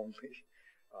person only,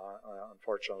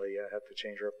 unfortunately, had to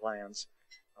change her plans,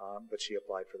 but she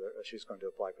applied for she's going to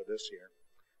apply for this year.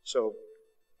 So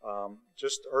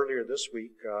just earlier this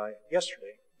week,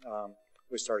 yesterday,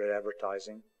 we started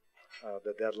advertising.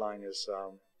 The deadline is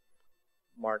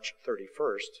March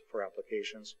 31st for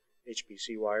applications.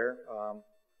 HPC Wire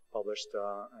published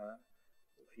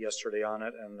yesterday on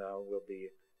it, and we'll be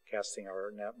casting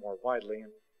our net more widely,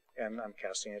 and I'm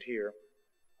casting it here.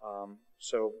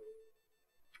 So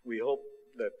we hope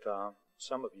that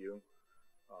some of you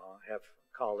have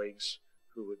colleagues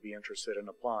who would be interested in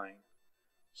applying.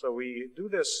 So we do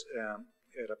this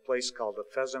at a place called the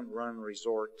Pheasant Run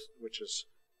Resort, which is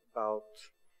about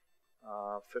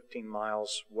 15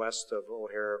 miles west of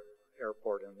O'Hare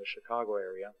Airport in the Chicago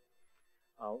area.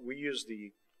 We use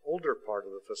the older part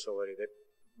of the facility. They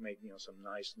made some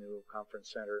nice new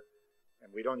conference center,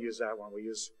 and we don't use that one. We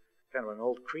use kind of an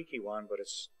old creaky one, but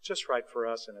it's just right for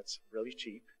us, and it's really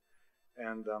cheap.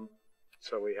 And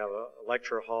so we have a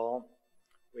lecture hall.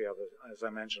 We have, as I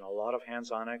mentioned, a lot of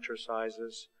hands-on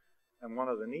exercises. And one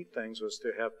of the neat things was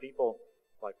to have people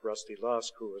like Rusty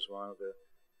Lusk, who was one of the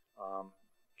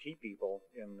key people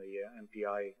in the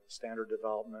MPI standard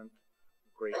development,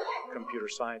 great computer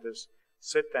scientist,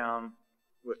 sit down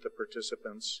with the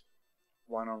participants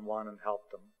one-on-one and help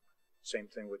them. Same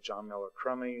thing with John Miller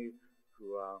Crummy,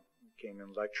 who came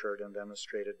and lectured and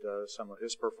demonstrated some of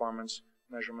his performance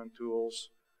measurement tools.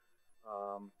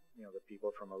 The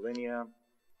people from Alinea.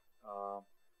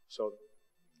 So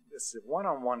it's a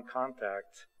one-on-one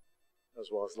contact, as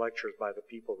well as lectures by the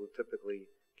people who typically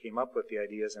came up with the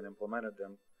ideas and implemented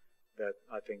them, that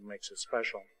I think makes it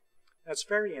special. It's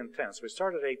very intense. We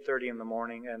start at 8:30 in the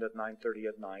morning and at 9:30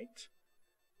 at night.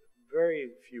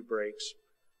 Very few breaks.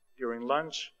 During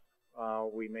lunch,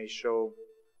 we may show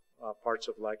parts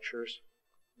of lectures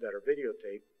that are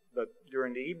videotaped, but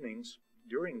during the evenings,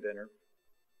 during dinner,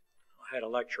 I had a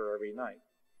lecture every night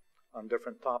on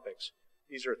different topics.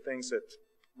 These are things that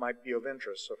might be of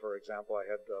interest. So, for example, I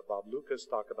had Bob Lucas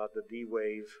talk about the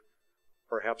D-wave,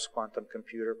 perhaps quantum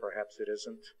computer, perhaps it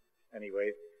isn't.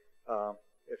 Anyway,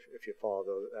 if you follow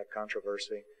that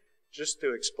controversy, just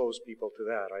to expose people to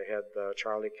that, I had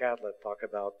Charlie Catlett talk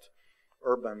about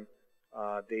urban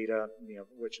data,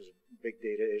 which is a big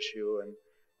data issue, and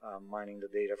mining the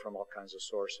data from all kinds of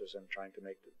sources and trying to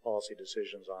make policy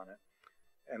decisions on it.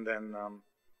 And then,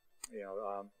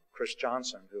 Chris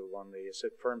Johnson, who won the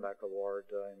Sid Fernbeck Award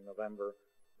in November,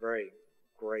 very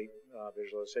great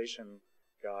visualization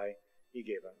guy. He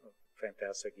gave a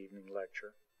fantastic evening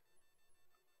lecture.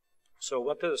 So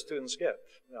what do the students get?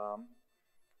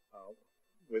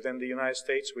 Within the United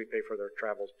States, we pay for their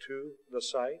travel to the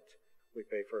site. We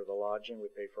pay for the lodging. We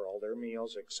pay for all their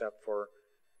meals except for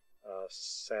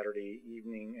Saturday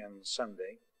evening and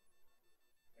Sunday.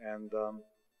 And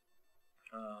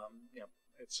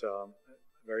it's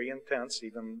very intense.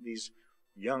 Even these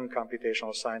young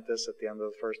computational scientists at the end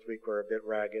of the first week were a bit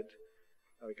ragged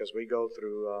because we go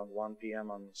through 1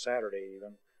 p.m. on Saturday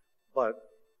even. But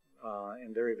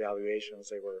in their evaluations,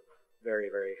 they were very,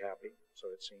 very happy, so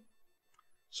it seemed.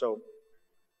 So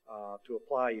to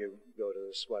apply, you go to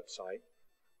this website.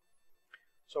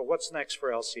 So what's next for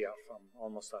LCF? I'm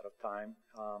almost out of time.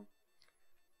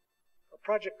 A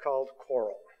project called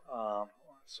CORAL.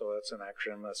 So that's an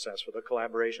acronym that stands for the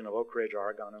collaboration of Oak Ridge,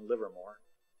 Argonne, and Livermore.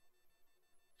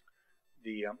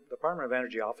 The Department of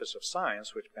Energy Office of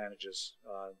Science, which manages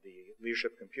the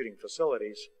Leadership Computing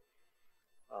Facilities,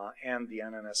 and the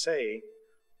NNSA,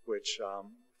 which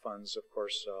funds, of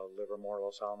course, Livermore,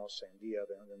 Los Alamos, Sandia,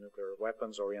 the nuclear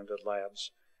weapons-oriented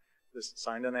labs. This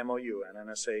signed an MOU,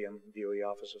 NNSA and DOE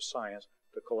Office of Science,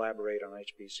 to collaborate on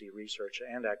HPC research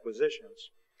and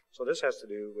acquisitions. So this has to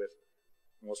do with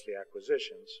mostly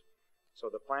acquisitions. So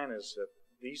the plan is that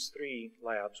these 3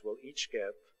 labs will each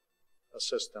get a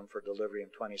system for delivery in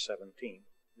 2017.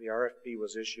 The RFP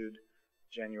was issued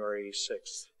January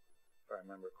 6th, if I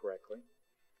remember correctly.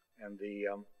 And the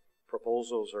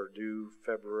proposals are due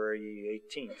February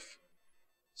 18th.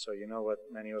 So you know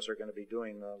what many of us are going to be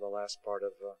doing the last part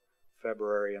of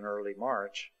February and early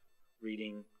March,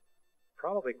 reading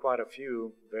probably quite a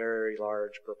few very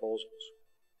large proposals.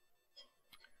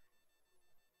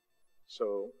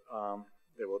 So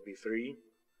there will be 3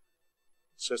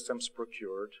 systems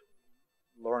procured.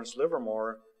 Lawrence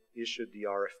Livermore issued the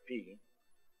RFP.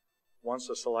 Once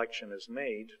the selection is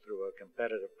made through a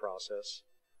competitive process,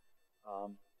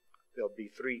 there'll be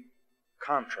 3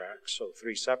 contracts, so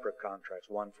 3 separate contracts,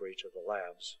 1 for each of the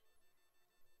labs.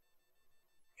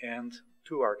 And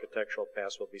 2 architectural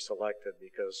paths will be selected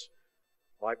because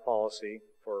by policy,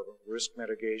 for risk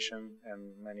mitigation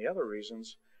and many other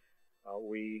reasons,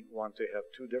 we want to have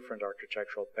 2 different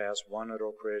architectural paths, 1 at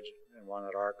Oak Ridge and 1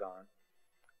 at Argonne.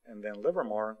 And then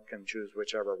Livermore can choose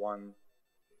whichever one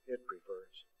it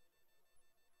prefers.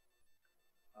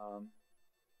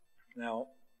 Now,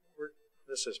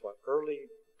 this is what, early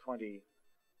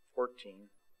 2014,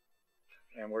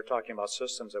 and we're talking about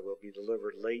systems that will be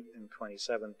delivered late in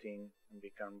 2017 and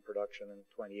become production in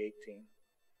 2018.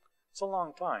 It's a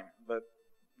long time, but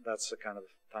that's the kind of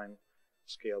time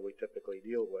scale we typically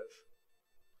deal with.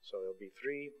 So there'll be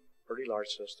 3 pretty large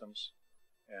systems,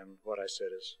 and what I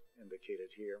said is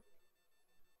indicated here.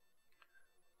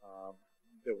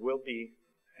 There will be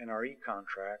NRE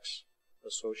contracts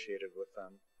associated with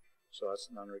them, so that's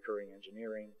non-recurring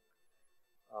engineering.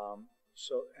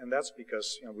 And that's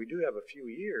because we do have a few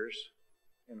years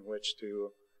in which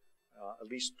to at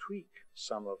least tweak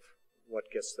some of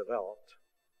what gets developed.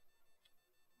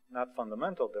 Not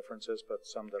fundamental differences, but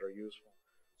some that are useful.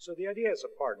 So the idea is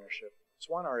a partnership. It's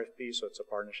 1 RFP, so it's a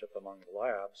partnership among the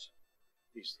labs,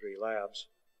 these 3 labs,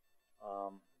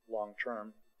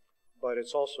 long-term. But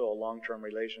it's also a long-term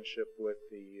relationship with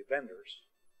the vendors.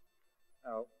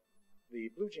 Now, the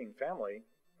Blue Gene family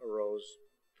arose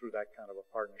through that kind of a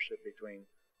partnership between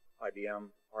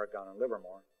IBM, Argonne, and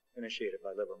Livermore, initiated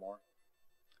by Livermore.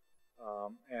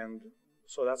 And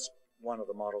so that's one of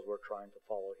the models we're trying to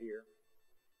follow here.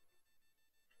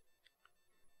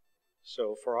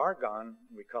 So for Argonne,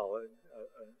 we call it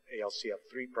an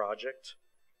ALCF3 project,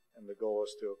 and the goal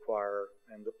is to acquire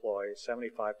and deploy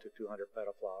 75 to 200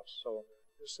 petaflops. So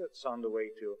this is on the way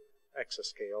to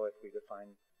Exascale, if we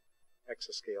define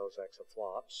Exascale as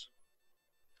exaflops.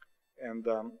 And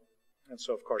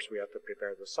so, of course, we have to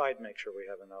prepare the site, make sure we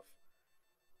have enough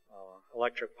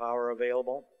electric power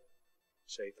available,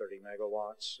 say 30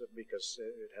 megawatts, because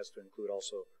it has to include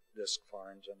also disk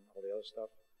farms and all the other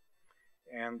stuff.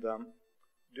 And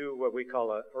do what we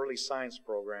call an early science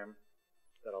program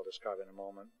that I'll describe in a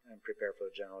moment, and prepare for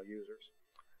the general users.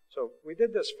 So we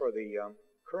did this for the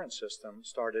current system,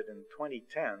 started in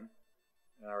 2010,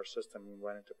 and our system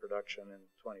went into production in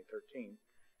 2013,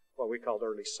 what we called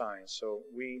early science. So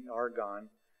we, Argonne,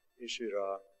 issued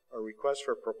a request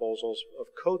for proposals of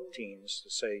code teams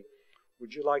to say,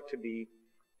 would you like to be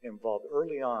involved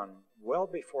early on, well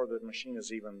before the machine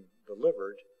is even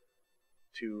delivered,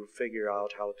 to figure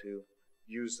out how to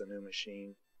use the new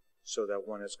machine so that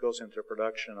when it goes into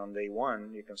production on day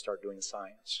one, you can start doing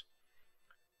science.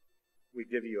 We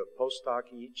give you a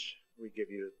postdoc each. We give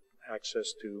you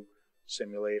access to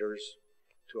simulators,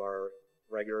 to our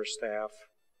regular staff.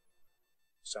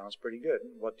 Sounds pretty good.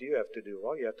 What do you have to do?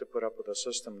 Well, you have to put up with a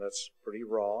system that's pretty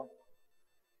raw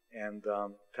and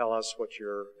tell us what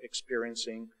you're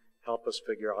experiencing, help us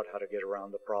figure out how to get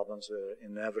around the problems that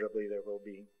inevitably there will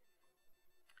be.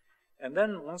 And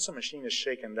then once the machine is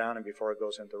shaken down and before it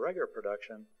goes into regular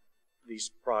production,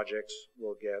 these projects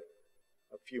will get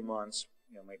a few months,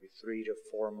 maybe 3 to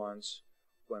 4 months,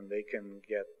 when they can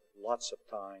get lots of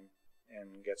time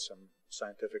and get some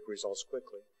scientific results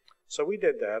quickly. So we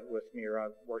did that with Mira.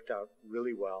 It worked out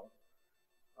really well.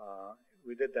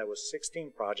 We did that with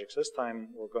 16 projects. This time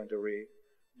we're going to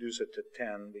reduce it to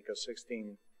 10 because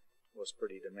 16 was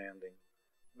pretty demanding.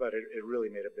 But it really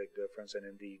made a big difference, and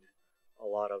indeed a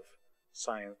lot of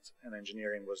science and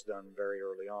engineering was done very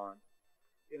early on.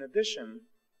 In addition,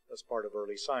 as part of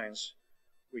early science,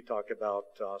 we talk about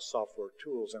software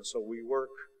tools, and so we work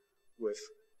with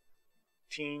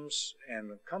teams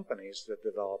and companies that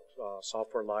develop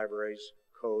software libraries,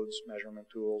 codes, measurement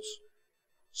tools,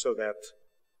 so that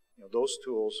those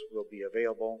tools will be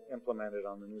available, implemented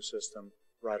on the new system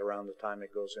right around the time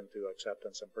it goes into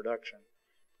acceptance and production.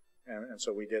 And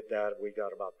so we did that. We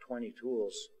got about 20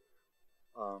 tools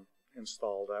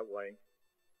installed that way.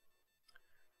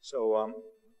 So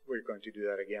we're going to do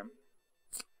that again.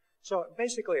 So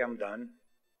basically I'm done.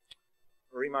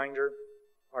 A reminder,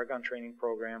 Argonne Training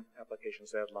Program,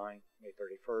 applications deadline, May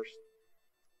 31st.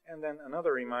 And then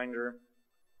another reminder,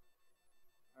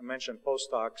 I mentioned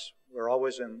postdocs. We're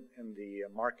always in the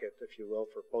market, if you will,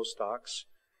 for postdocs.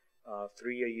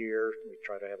 3 a year. We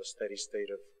try to have a steady state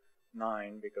of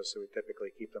 9 because we typically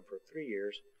keep them for 3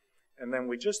 years. And then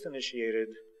we just initiated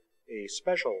a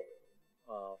special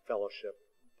fellowship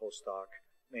postdoc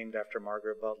named after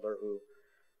Margaret Butler, who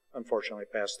unfortunately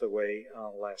passed away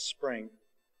last spring.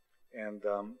 And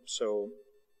so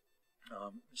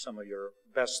some of your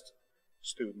best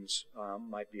students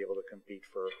might be able to compete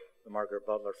for the Margaret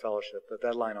Butler Fellowship. The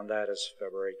deadline on that is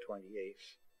February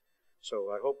 28th. So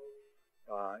I hope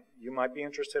you might be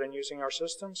interested in using our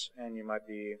systems, and you might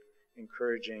be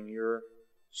encouraging your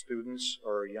students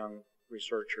or young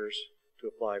researchers to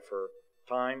apply for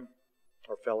time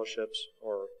or fellowships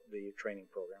or the training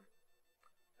program.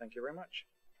 Thank you very much.